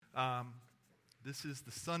This is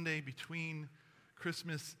the Sunday between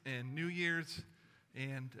Christmas and New Year's,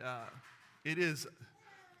 and it is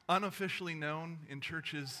unofficially known in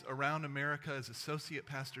churches around America as Associate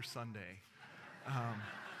Pastor Sunday.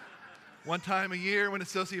 One time a year when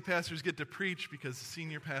associate pastors get to preach because the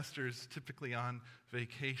senior pastor is typically on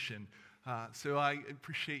vacation. So I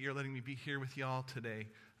appreciate your letting me be here with y'all today.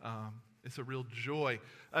 It's a real joy.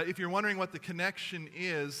 If you're wondering what the connection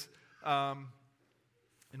is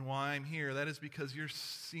and why I'm here, that is because your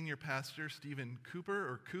senior pastor, Stephen Cooper,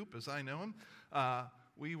 or Coop as I know him,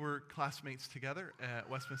 we were classmates together at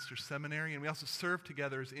Westminster Seminary, and we also served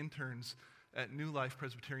together as interns at New Life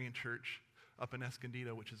Presbyterian Church up in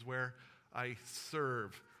Escondido, which is where I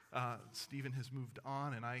serve. Stephen has moved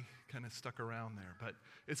on, and I kind of stuck around there. But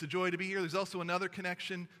it's a joy to be here. There's also another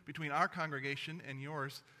connection between our congregation and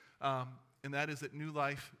yours, and that is that New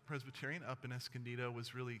Life Presbyterian up in Escondido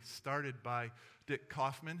was really started by Dick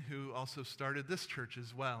Kaufman, who also started this church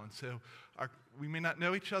as well. And so we may not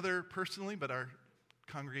know each other personally, but our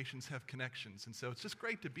congregations have connections. And so it's just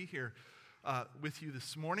great to be here with you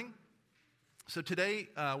this morning. So today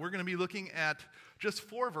we're going to be looking at just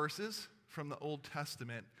 4 verses from the Old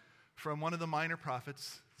Testament from one of the minor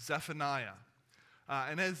prophets, Zephaniah.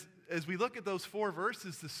 And as we look at those 4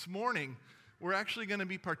 verses this morning, we're actually going to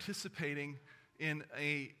be participating in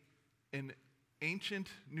an ancient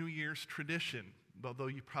New Year's tradition, although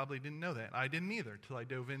you probably didn't know that. I didn't either until I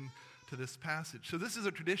dove into this passage. So this is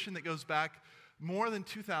a tradition that goes back more than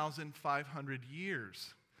 2,500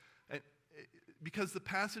 years. Because the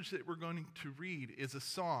passage that we're going to read is a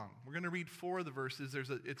song. We're going to read 4 of the verses.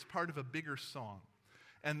 It's part of a bigger song.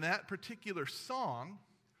 And that particular song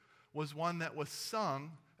was one that was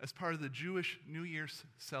sung as part of the Jewish New Year's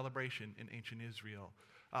celebration in ancient Israel.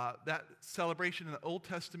 That celebration in the Old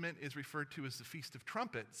Testament is referred to as the Feast of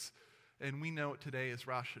Trumpets, and we know it today as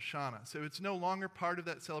Rosh Hashanah. So it's no longer part of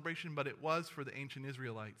that celebration, but it was for the ancient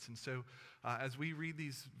Israelites. And so as we read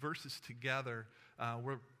these verses together,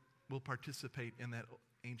 we'll participate in that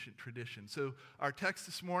ancient tradition. So our text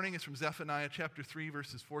this morning is from Zephaniah chapter 3,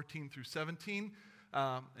 verses 14 through 17,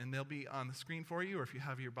 and they'll be on the screen for you, or if you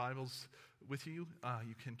have your Bibles with you,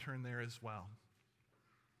 you can turn there as well.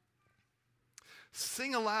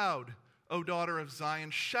 Sing aloud, O daughter of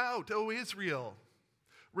Zion. Shout, O Israel.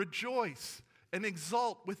 Rejoice and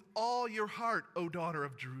exult with all your heart, O daughter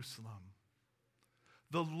of Jerusalem.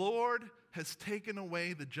 The Lord has taken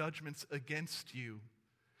away the judgments against you.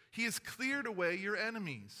 He has cleared away your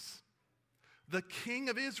enemies. The King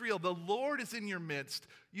of Israel, the Lord is in your midst.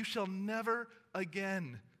 You shall never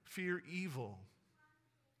again fear evil.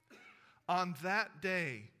 On that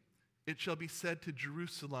day it shall be said to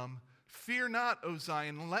Jerusalem, fear not, O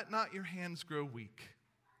Zion, let not your hands grow weak.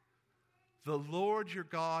 The Lord your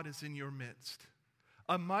God is in your midst,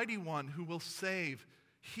 a mighty one who will save.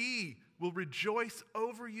 He will rejoice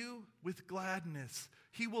over you with gladness.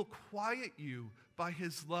 He will quiet you by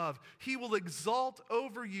his love. He will exalt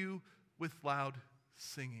over you with loud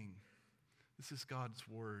singing. This is God's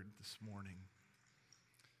word this morning.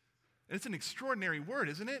 And it's an extraordinary word,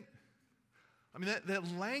 isn't it? I mean,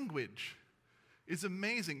 that language is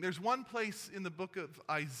amazing. There's one place in the book of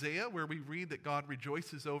Isaiah where we read that God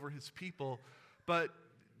rejoices over his people, but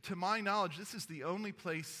to my knowledge, this is the only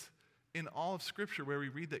place in all of Scripture where we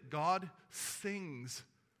read that God sings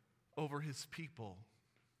over his people.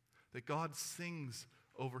 That God sings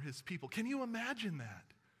over his people. Can you imagine that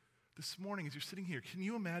this morning as you're sitting here? Can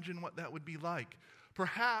you imagine what that would be like?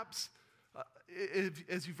 Perhaps,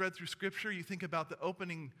 as you've read through Scripture, you think about the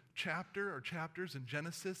opening chapter or chapters in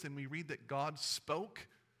Genesis, and we read that God spoke,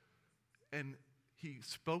 and he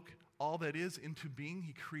spoke all that is into being.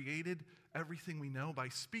 He created everything we know by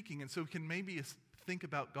speaking. And so we can maybe think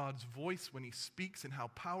about God's voice when he speaks and how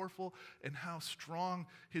powerful and how strong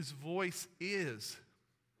his voice is.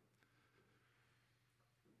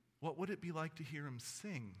 What would it be like to hear him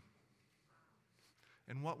sing?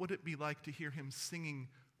 And what would it be like to hear him singing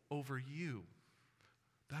over you?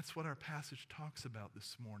 That's what our passage talks about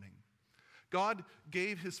this morning. God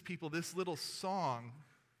gave his people this little song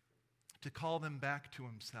to call them back to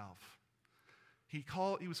himself. He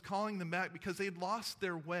was calling them back because they'd lost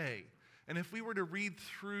their way. And if we were to read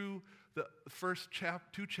through the first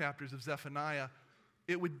 2 chapters of Zephaniah,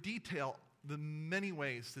 it would detail the many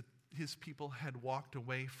ways that his people had walked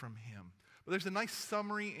away from him. But there's a nice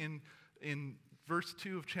summary in verse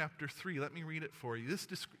 2 of chapter 3. Let me read it for you.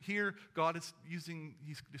 Here, God is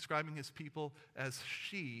he's describing his people as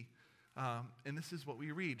she, and this is what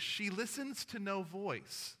we read. She listens to no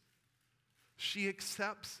voice. She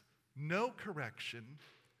accepts no correction.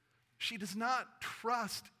 She does not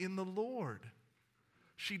trust in the Lord.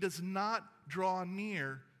 she does not draw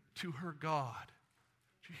near to her God.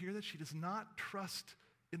 Did you hear that? She does not trust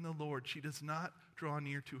in the Lord. She does not draw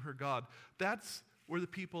near to her God. That's where the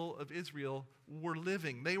people of Israel were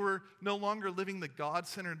living. They were no longer living the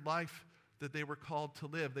God-centered life that they were called to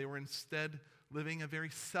live. They were instead living a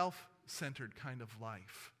very self-centered kind of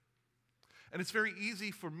life. And it's very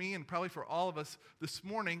easy for me and probably for all of us this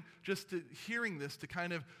morning, just to hearing this, to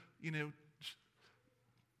kind of,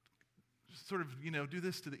 do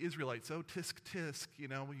this to the Israelites. Oh, tisk, tisk,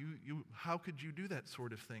 how could you do that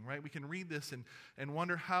sort of thing, right? We can read this and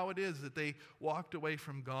wonder how it is that they walked away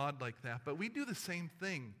from God like that. But we do the same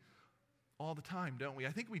thing all the time, don't we?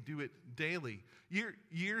 I think we do it daily.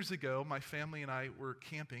 Years ago, my family and I were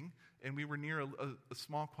camping, and we were near a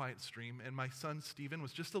small, quiet stream, and my son, Stephen,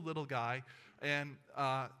 was just a little guy, and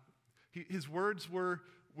his words were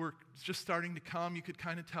just starting to come. You could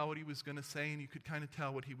kind of tell what he was going to say, and you could kind of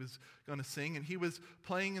tell what he was going to sing, and he was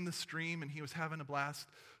playing in the stream, and he was having a blast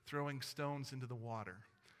throwing stones into the water.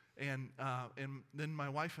 And then my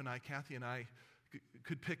wife and I, Kathy and I,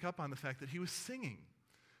 could pick up on the fact that he was singing.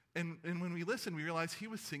 And when we listened, we realized he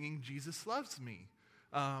was singing "Jesus Loves Me."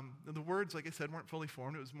 The words, like I said, weren't fully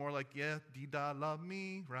formed. It was more like, yeah, dee-da, love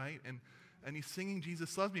me, right? And he's singing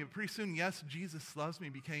 "Jesus Loves Me." But pretty soon, "Yes, Jesus Loves Me"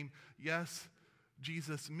 became "Yes,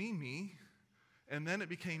 Jesus, me." And then it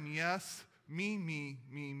became "Yes, me.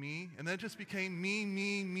 And then it just became me.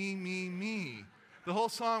 The whole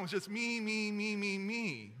song was just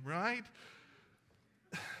me, right?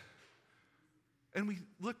 And we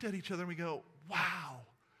looked at each other and we go, wow.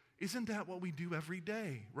 Isn't that what we do every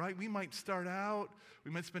day, right? We might start out,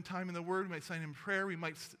 we might spend time in the Word, we might sign in prayer, we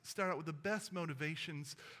might start out with the best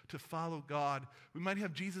motivations to follow God. We might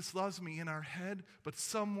have "Jesus loves me" in our head, but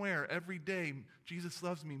somewhere every day, "Jesus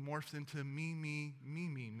loves me" morphs into me,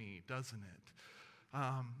 doesn't it?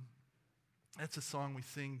 That's a song we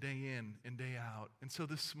sing day in and day out. And so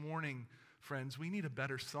this morning, friends, we need a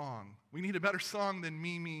better song. We need a better song than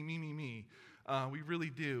me. We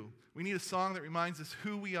really do. We need a song that reminds us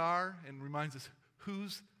who we are and reminds us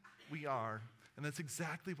whose we are. And that's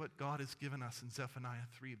exactly what God has given us in Zephaniah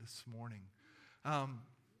 3 this morning.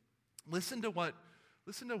 Listen to what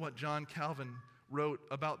John Calvin wrote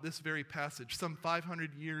about this very passage some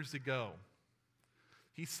 500 years ago.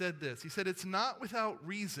 He said this. He said, "It's not without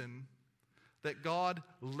reason that God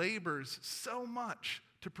labors so much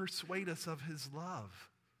to persuade us of his love,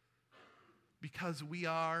 because we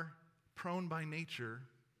are prone by nature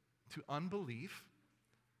to unbelief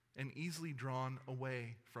and easily drawn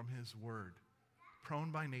away from his word."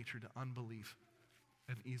 Prone by nature to unbelief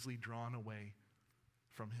and easily drawn away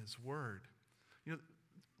from his word.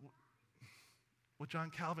 What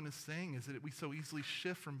John Calvin is saying is that we so easily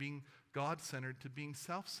shift from being God-centered to being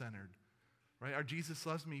self-centered, right? Our "Jesus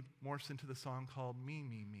Loves Me" morphs into the song called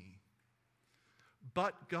me.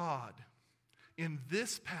 But God, in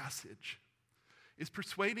this passage, is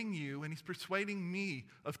persuading you and he's persuading me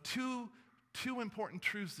of two important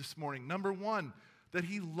truths this morning. Number one, that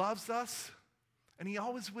he loves us and he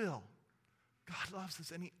always will. God loves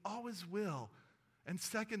us and he always will. And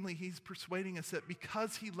secondly, he's persuading us that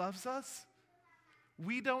because he loves us,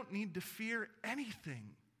 we don't need to fear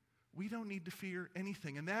anything. We don't need to fear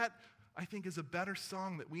anything. And that, I think, is a better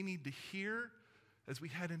song that we need to hear as we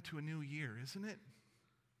head into a new year, isn't it?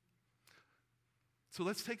 So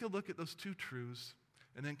let's take a look at those two truths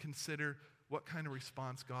and then consider what kind of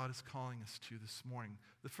response God is calling us to this morning.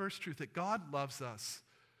 The first truth, that God loves us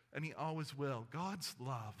and he always will. God's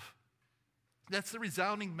love. That's the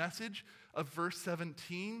resounding message of verse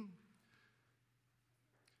 17.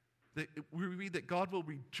 We read that God will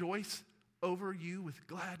rejoice over you with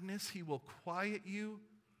gladness. He will quiet you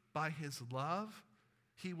by his love.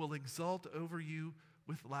 He will exult over you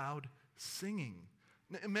with loud singing.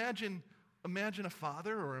 Now, imagine a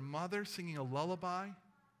father or a mother singing a lullaby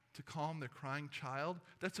to calm their crying child.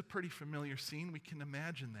 That's a pretty familiar scene. We can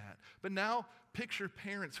imagine that. But now picture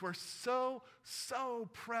parents who are so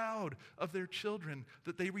proud of their children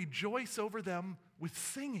that they rejoice over them with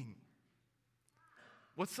singing.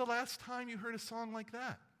 What's the last time you heard a song like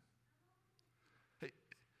that? Hey,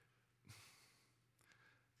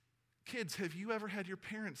 kids, have you ever had your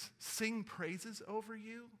parents sing praises over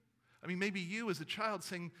you? I mean, maybe you as a child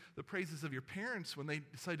sing the praises of your parents when they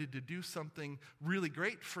decided to do something really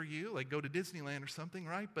great for you, like go to Disneyland or something,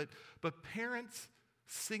 right? But parents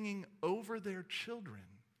singing over their children,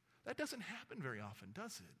 that doesn't happen very often,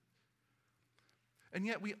 does it? And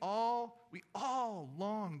yet we all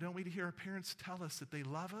long, don't we, to hear our parents tell us that they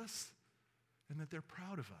love us and that they're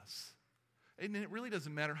proud of us. And it really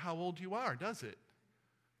doesn't matter how old you are, does it?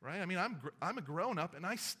 right? I mean, I'm a grown-up, and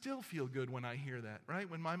I still feel good when I hear that, right?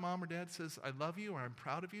 When my mom or dad says, I love you, or I'm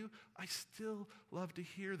proud of you, I still love to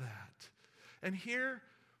hear that. And here,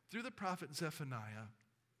 through the prophet Zephaniah,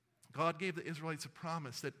 God gave the Israelites a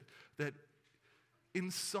promise that in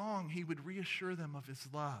song he would reassure them of his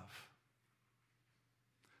love,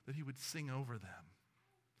 that he would sing over them.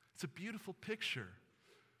 It's a beautiful picture.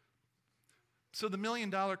 So the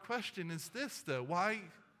million-dollar question is this, though.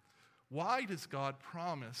 Why does God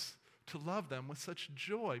promise to love them with such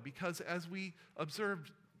joy? Because as we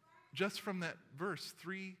observed just from that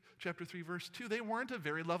chapter 3, verse 2, they weren't a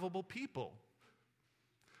very lovable people.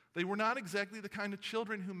 They were not exactly the kind of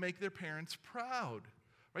children who make their parents proud,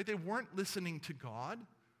 right? They weren't listening to God.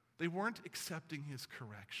 They weren't accepting his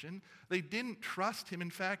correction. They didn't trust him. In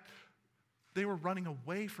fact, they were running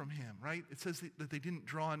away from him, right? It says that they didn't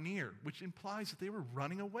draw near, which implies that they were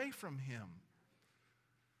running away from him.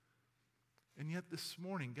 And yet this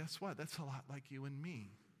morning, guess what? That's a lot like you and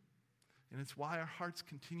me. And it's why our hearts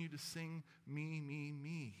continue to sing, me, me,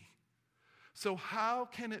 me. So how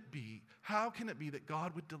can it be that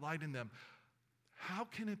God would delight in them? How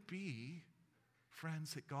can it be,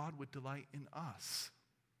 friends, that God would delight in us?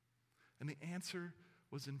 And the answer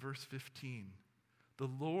was in verse 15. The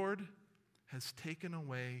Lord has taken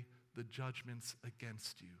away the judgments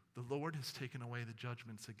against you. The Lord has taken away the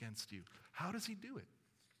judgments against you. How does he do it?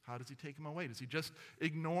 How does he take them away? Does he just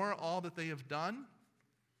ignore all that they have done?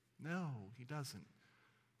 No, he doesn't.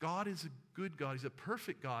 God is a good God. He's a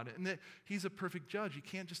perfect God, and that he's a perfect judge. He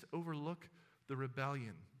can't just overlook the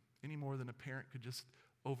rebellion any more than a parent could just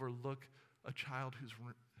overlook a child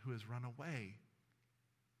who has run away.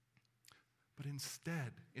 But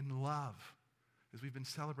instead, in love, as we've been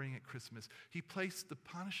celebrating at Christmas, he placed the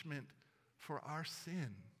punishment for our sin,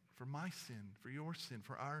 for my sin, for your sin,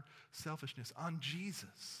 for our selfishness on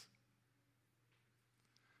Jesus.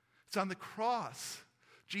 It's on the cross.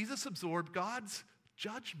 Jesus absorbed God's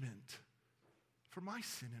judgment for my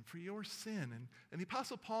sin and for your sin. And the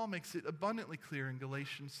Apostle Paul makes it abundantly clear in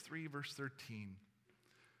Galatians 3, verse 13,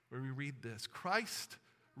 where we read this: Christ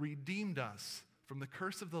redeemed us from the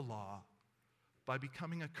curse of the law by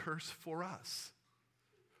becoming a curse for us.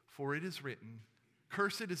 For it is written,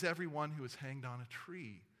 cursed is everyone who is hanged on a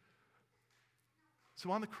tree.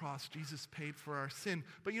 So on the cross, Jesus paid for our sin.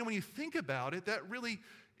 But when you think about it,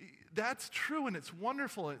 that's true and it's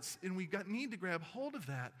wonderful, and we need to grab hold of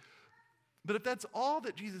that. But if that's all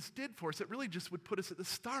that Jesus did for us, it really just would put us at the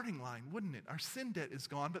starting line, wouldn't it? Our sin debt is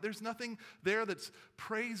gone, but there's nothing there that's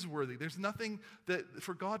praiseworthy. There's nothing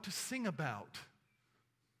for God to sing about.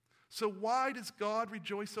 So why does God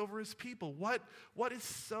rejoice over his people? What is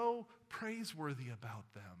so praiseworthy about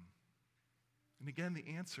them? And again,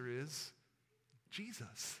 the answer is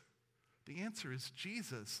Jesus. The answer is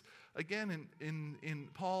Jesus. Again, in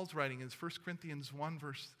Paul's writing, in 1 Corinthians 1,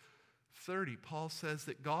 verse 30, Paul says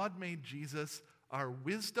that God made Jesus our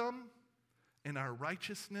wisdom and our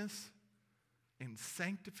righteousness and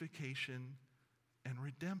sanctification and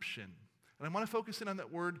redemption. And I want to focus in on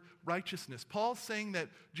that word righteousness. Paul's saying that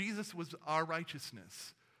Jesus was our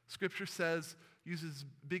righteousness. Scripture uses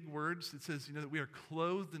big words. It says, that we are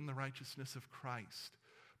clothed in the righteousness of Christ.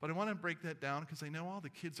 But I want to break that down because I know all the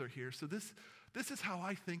kids are here. So this is how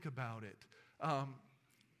I think about it.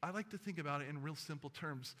 I like to think about it in real simple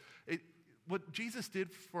terms. What Jesus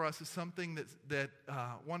did for us is something that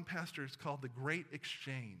one pastor has called the Great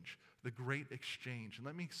Exchange. The Great Exchange. And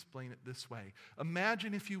let me explain it this way.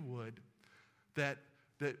 Imagine, if you would, that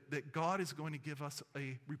God is going to give us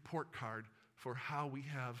a report card for how we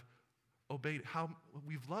have obeyed, how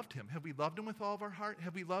we've loved him. Have we loved him with all of our heart?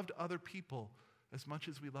 Have we loved other people as much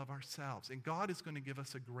as we love ourselves? And God is going to give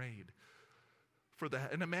us a grade for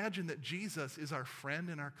that. And imagine that Jesus is our friend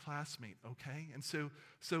and our classmate, okay? And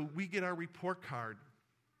so we get our report card.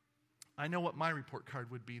 I know what my report card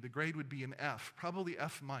would be. The grade would be an F, probably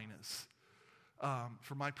F minus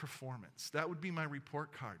for my performance. That would be my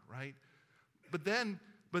report card, right? But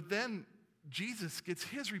then Jesus gets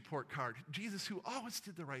his report card. Jesus, who always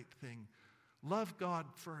did the right thing, love God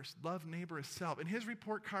first, love neighbor as self. And his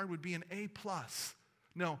report card would be an A+.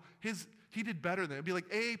 No, he did better than that. It would be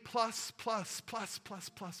like A++++++,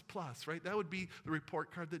 right? That would be the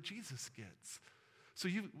report card that Jesus gets. So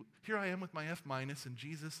here I am with my F-, and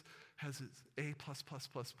Jesus has his A++++.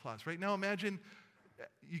 Right now, imagine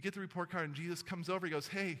you get the report card and Jesus comes over. He goes,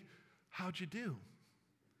 hey, how'd you do?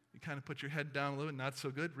 You kind of put your head down a little bit, not so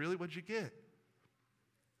good. Really, what'd you get?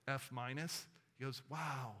 F-. He goes,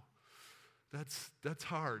 wow, that's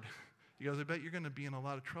hard. He goes, I bet you're going to be in a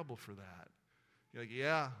lot of trouble for that. You're like,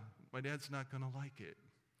 yeah, my dad's not going to like it.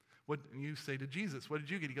 And you say to Jesus, what did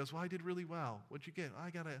you get? He goes, well, I did really well. What'd you get? I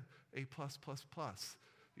got a A+++.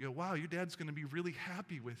 You go, wow, your dad's going to be really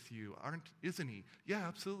happy with you, isn't he? Yeah,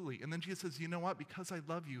 absolutely. And then Jesus says, you know what? Because I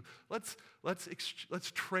love you, let's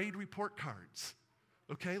trade report cards.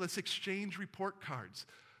 Okay, let's exchange report cards.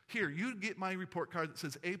 Here, you get my report card that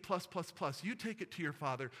says A+++. You take it to your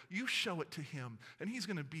father. You show it to him, and he's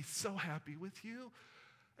going to be so happy with you.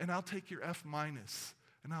 And I'll take your F-,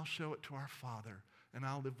 and I'll show it to our father, and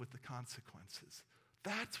I'll live with the consequences.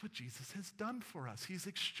 That's what Jesus has done for us. He's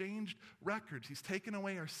exchanged records. He's taken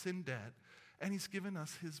away our sin debt, and he's given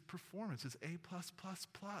us his performance, his A+++.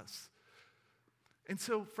 And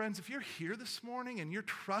so, friends, if you're here this morning and you're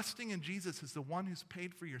trusting in Jesus as the one who's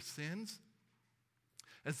paid for your sins,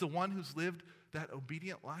 as the one who's lived that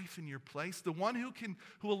obedient life in your place, the one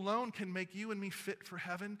who alone can make you and me fit for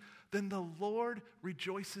heaven, then the Lord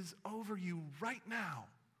rejoices over you right now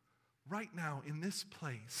in this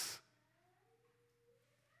place.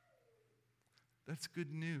 That's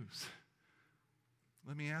good news.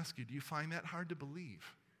 Let me ask you, do you find that hard to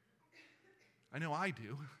believe? I know I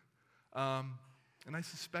do. And I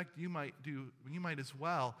suspect you might as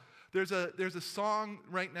well. There's a song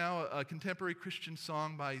right now, a contemporary Christian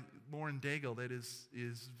song by Lauren Daigle that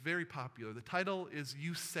is very popular. The title is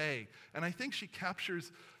You Say. And I think she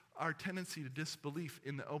captures our tendency to disbelief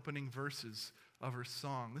in the opening verses of her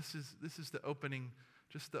song. This is the opening,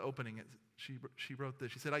 just the opening. She wrote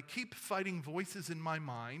this. She said, I keep fighting voices in my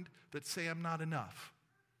mind that say I'm not enough.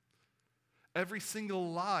 Every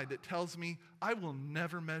single lie that tells me I will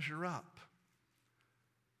never measure up.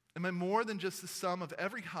 Am I more than just the sum of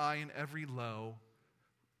every high and every low?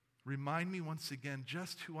 Remind me once again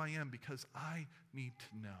just who I am, because I need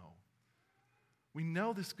to know. We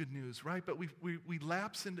know this good news, right? But we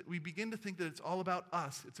lapse into, we begin to think that it's all about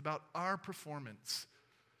us. It's about our performance.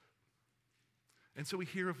 And so we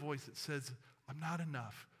hear a voice that says, I'm not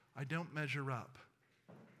enough. I don't measure up.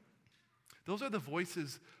 Those are the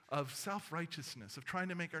voices of self-righteousness, of trying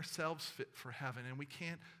to make ourselves fit for heaven, and we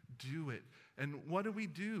can't do it. And what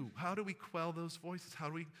do? How do we quell those voices? How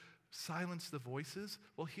do we silence the voices?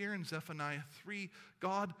 Well, here in Zephaniah 3,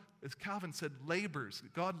 God, as Calvin said, labors.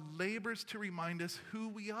 God labors to remind us who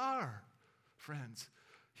we are, friends.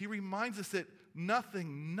 He reminds us that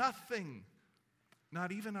nothing,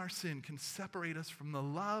 not even our sin, can separate us from the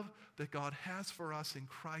love that God has for us in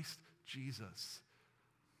Christ Jesus.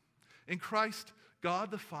 In Christ,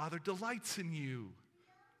 God the Father delights in you,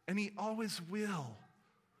 and he always will.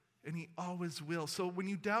 And he always will. So when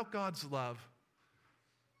you doubt God's love,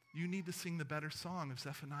 you need to sing the better song of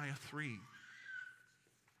Zephaniah 3.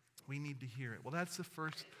 We need to hear it. Well, that's the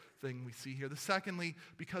first thing we see here. Secondly,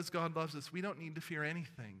 because God loves us, we don't need to fear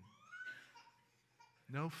anything.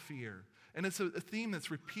 No fear. And it's a theme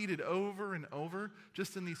that's repeated over and over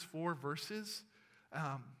just in these 4 verses.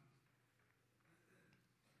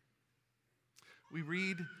 We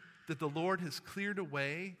read that the Lord has cleared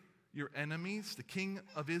away your enemies, the King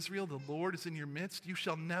of Israel, the Lord is in your midst. You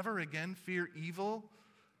shall never again fear evil.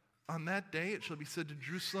 On that day it shall be said to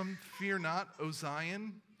Jerusalem, fear not, O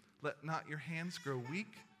Zion, let not your hands grow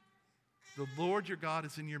weak. The Lord your God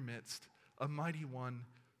is in your midst, a mighty one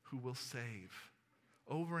who will save.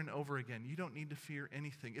 Over and over again, you don't need to fear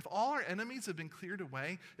anything. If all our enemies have been cleared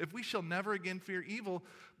away, if we shall never again fear evil,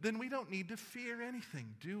 then we don't need to fear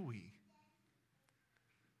anything, do we?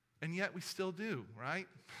 And yet we still do, right?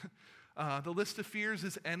 The list of fears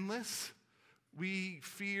is endless. We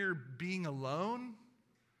fear being alone,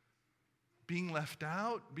 being left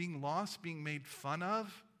out, being lost, being made fun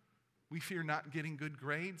of. We fear not getting good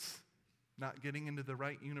grades, not getting into the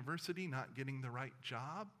right university, not getting the right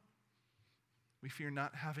job. We fear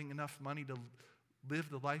not having enough money to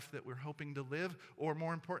live the life that we're hoping to live, or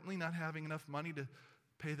more importantly, not having enough money to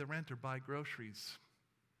pay the rent or buy groceries,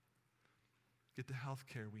 get the health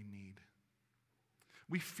care we need.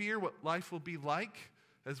 We fear what life will be like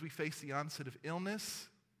as we face the onset of illness,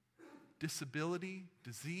 disability,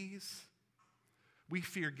 disease. We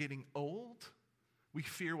fear getting old. We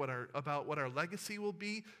fear about what our legacy will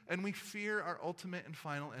be, and we fear our ultimate and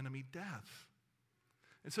final enemy, death.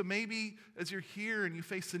 And so maybe as you're here and you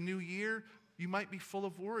face the new year, you might be full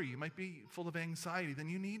of worry, you might be full of anxiety. Then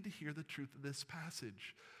you need to hear the truth of this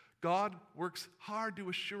passage. God works hard to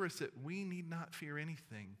assure us that we need not fear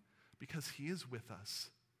anything because he is with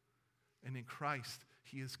us. And in Christ,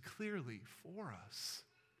 he is clearly for us.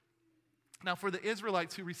 Now, for the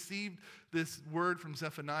Israelites who received this word from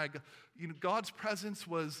Zephaniah, God's presence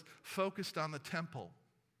was focused on the temple.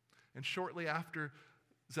 And shortly after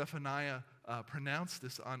Zephaniah pronounced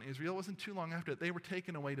this on Israel, it wasn't too long after that. They were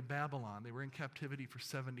taken away to Babylon. They were in captivity for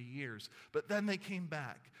 70 years. But then they came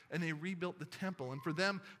back, and they rebuilt the temple. And for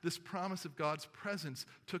them, this promise of God's presence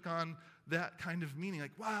took on that kind of meaning.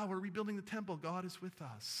 Like, wow, we're rebuilding the temple. God is with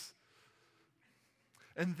us.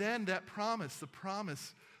 And then that promise, the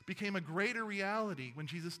promise, became a greater reality when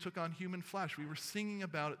Jesus took on human flesh. We were singing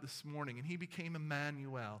about it this morning, and he became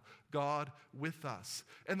Emmanuel, God with us.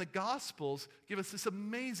 And the Gospels give us this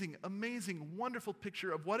amazing, amazing, wonderful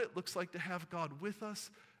picture of what it looks like to have God with us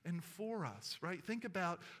and for us, right? Think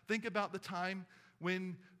about the time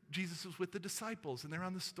when Jesus was with the disciples, and they're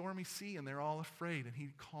on the stormy sea, and they're all afraid, and he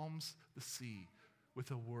calms the sea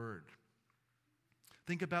with a word.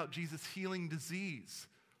 Think about Jesus healing disease,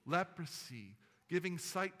 leprosy, giving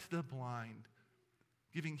sight to the blind,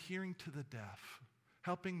 giving hearing to the deaf,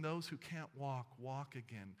 helping those who can't walk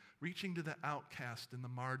again, reaching to the outcast and the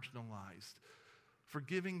marginalized,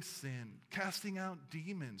 forgiving sin, casting out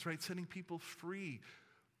demons, right? Setting people free.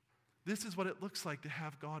 This is what it looks like to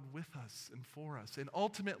have God with us and for us. And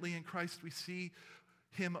ultimately in Christ we see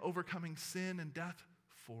him overcoming sin and death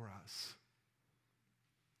for us.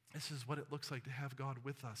 This is what it looks like to have God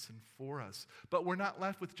with us and for us. But we're not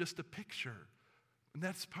left with just a picture. And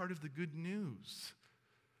that's part of the good news.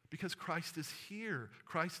 Because Christ is here.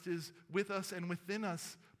 Christ is with us and within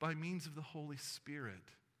us by means of the Holy Spirit.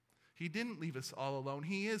 He didn't leave us all alone.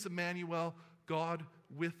 He is Emmanuel, God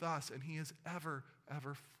with us, and he is ever,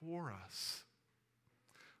 ever for us.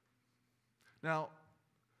 Now,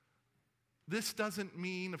 this doesn't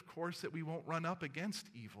mean, of course, that we won't run up against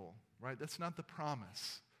evil, right? That's not the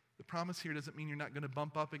promise. The promise here doesn't mean you're not going to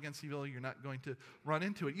bump up against evil, you're not going to run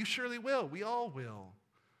into it. You surely will. We all will.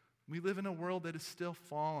 We live in a world that is still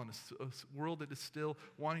fallen, a world that is still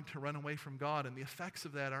wanting to run away from God, and the effects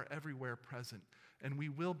of that are everywhere present, and we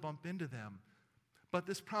will bump into them. But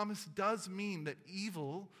this promise does mean that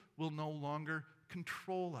evil will no longer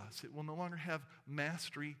control us. It will no longer have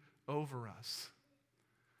mastery over us.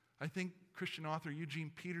 I think Christian author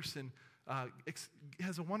Eugene Peterson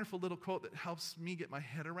has a wonderful little quote that helps me get my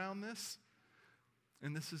head around this.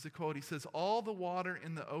 And this is the quote. He says, "All the water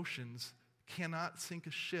in the oceans cannot sink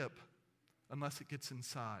a ship unless it gets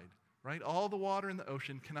inside." Right? All the water in the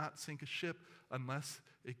ocean cannot sink a ship unless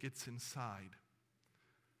it gets inside.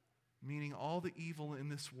 Meaning all the evil in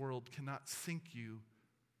this world cannot sink you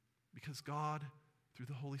because God, through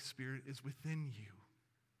the Holy Spirit, is within you.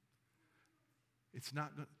 It's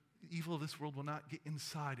not evil of this world will not get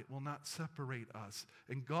inside. It will not separate us.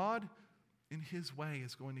 And God, in his way,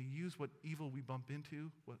 is going to use what evil we bump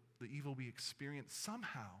into, what the evil we experience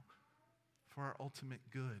somehow for our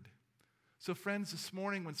ultimate good. So friends, this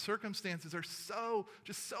morning when circumstances are so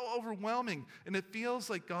overwhelming and it feels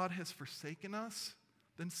like God has forsaken us,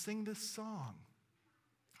 then sing this song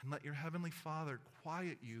and let your heavenly Father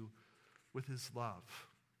quiet you with his love.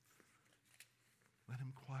 Let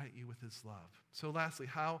him quiet you with his love. So lastly,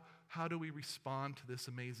 how do we respond to this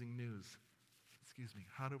amazing news?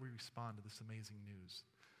 How do we respond to this amazing news?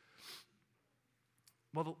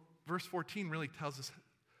 Well, verse 14 really tells us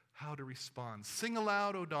how to respond. "Sing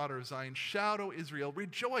aloud, O daughter of Zion. Shout, O Israel.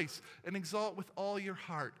 Rejoice and exult with all your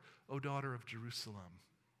heart, O daughter of Jerusalem."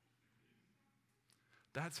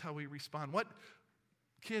 That's how we respond.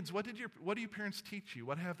 Kids, what do your parents teach you?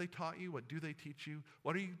 What have they taught you? What do they teach you?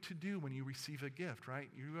 What are you to do when you receive a gift,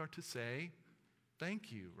 right? You are to say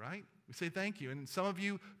thank you, right? We say thank you. And some of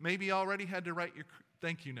you maybe already had to write your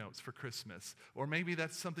thank you notes for Christmas. Or maybe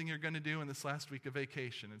that's something you're going to do in this last week of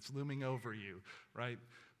vacation. It's looming over you, right?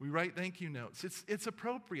 We write thank you notes. It's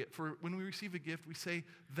appropriate for when we receive a gift, we say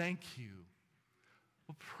thank you.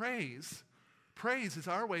 Well, praise is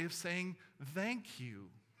our way of saying thank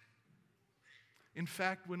you. In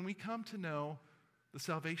fact, when we come to know the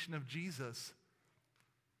salvation of Jesus,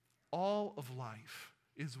 all of life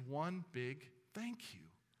is one big thank you.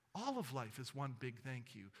 All of life is one big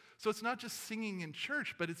thank you. So it's not just singing in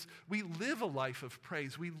church, but we live a life of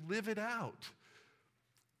praise. We live it out.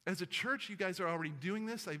 As a church, you guys are already doing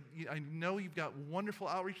this. I know you've got wonderful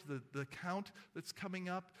outreach. The count that's coming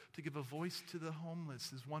up to give a voice to the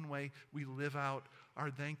homeless is one way we live out our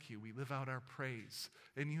thank you. We live out our praise.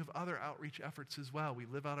 And you have other outreach efforts as well. We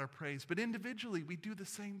live out our praise. But individually, we do the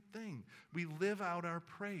same thing. We live out our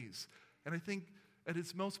praise. And I think at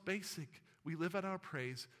its most basic, we live out our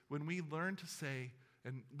praise when we learn to say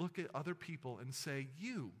and look at other people and say,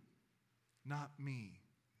 "You, not me.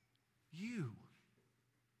 You,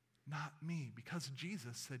 not me," because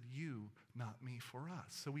Jesus said you, not me, for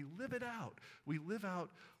us. So we live it out. We live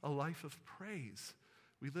out a life of praise.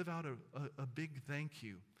 We live out a big thank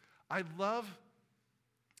you. I love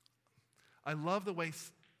the way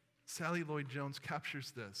Sally Lloyd-Jones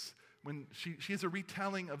captures this when she has a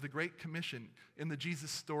retelling of the Great Commission in the Jesus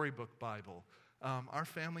Storybook Bible. Our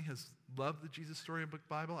family has loved the Jesus Storybook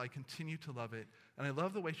Bible. I continue to love it. And I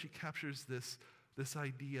love the way she captures this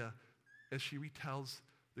idea as she retells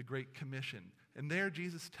the Great Commission. And there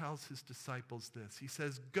Jesus tells his disciples this. He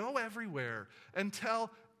says, "Go everywhere and tell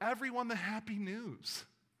everyone the happy news.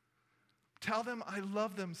 Tell them I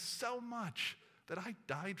love them so much that I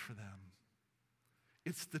died for them.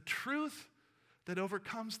 It's the truth that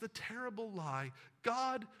overcomes the terrible lie.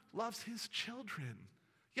 God loves his children.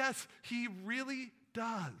 Yes, he really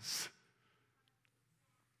does."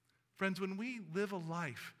 Friends, when we live a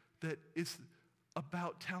life that is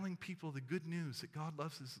about telling people the good news that God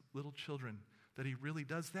loves his little children, that he really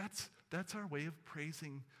does, that's our way of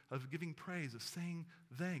praising, of giving praise, of saying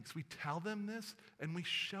thanks. We tell them this and we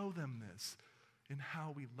show them this in how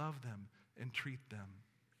we love them and treat them.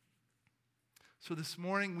 So this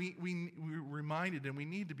morning we're reminded, and we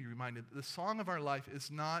need to be reminded, that the song of our life is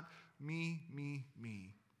not me, me,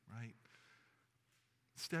 me, right?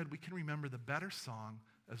 Instead, we can remember the better song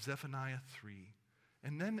of Zephaniah 3.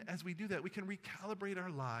 And then as we do that, we can recalibrate our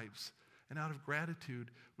lives. And out of gratitude,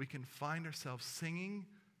 we can find ourselves singing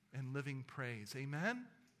and living praise. Amen?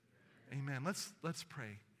 Amen. Let's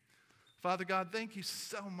pray. Father God, thank you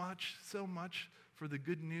so much for the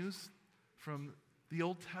good news from the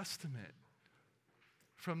Old Testament,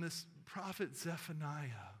 from this prophet Zephaniah.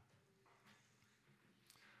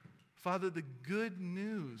 Father, the good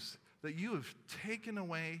news that you have taken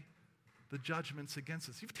away the judgments against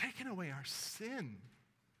us. You've taken away our sin.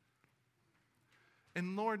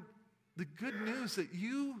 And Lord, the good news that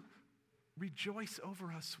you rejoice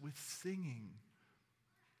over us with singing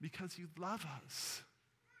because you love us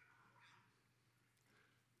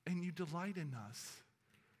and you delight in us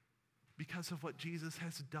because of what Jesus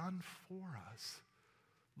has done for us.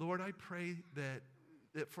 Lord, I pray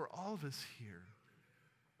that for all of us here,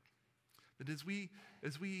 that as we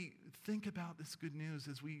think about this good news,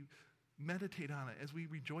 as we meditate on it, as we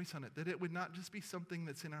rejoice on it, that it would not just be something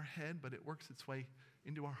that's in our head, but it works its way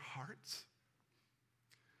into our hearts.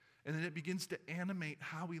 And that it begins to animate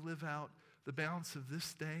how we live out the balance of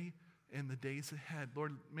this day and the days ahead.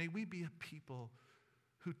 Lord, may we be a people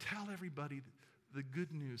who tell everybody the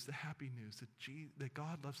good news, the happy news, that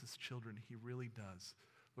God loves his children. He really does.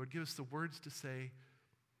 Lord, give us the words to say.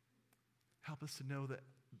 Help us to know that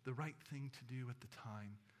the right thing to do at the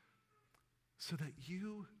time so that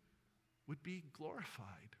you would be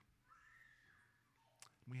glorified.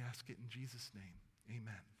 We ask it in Jesus' name.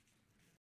 Amen.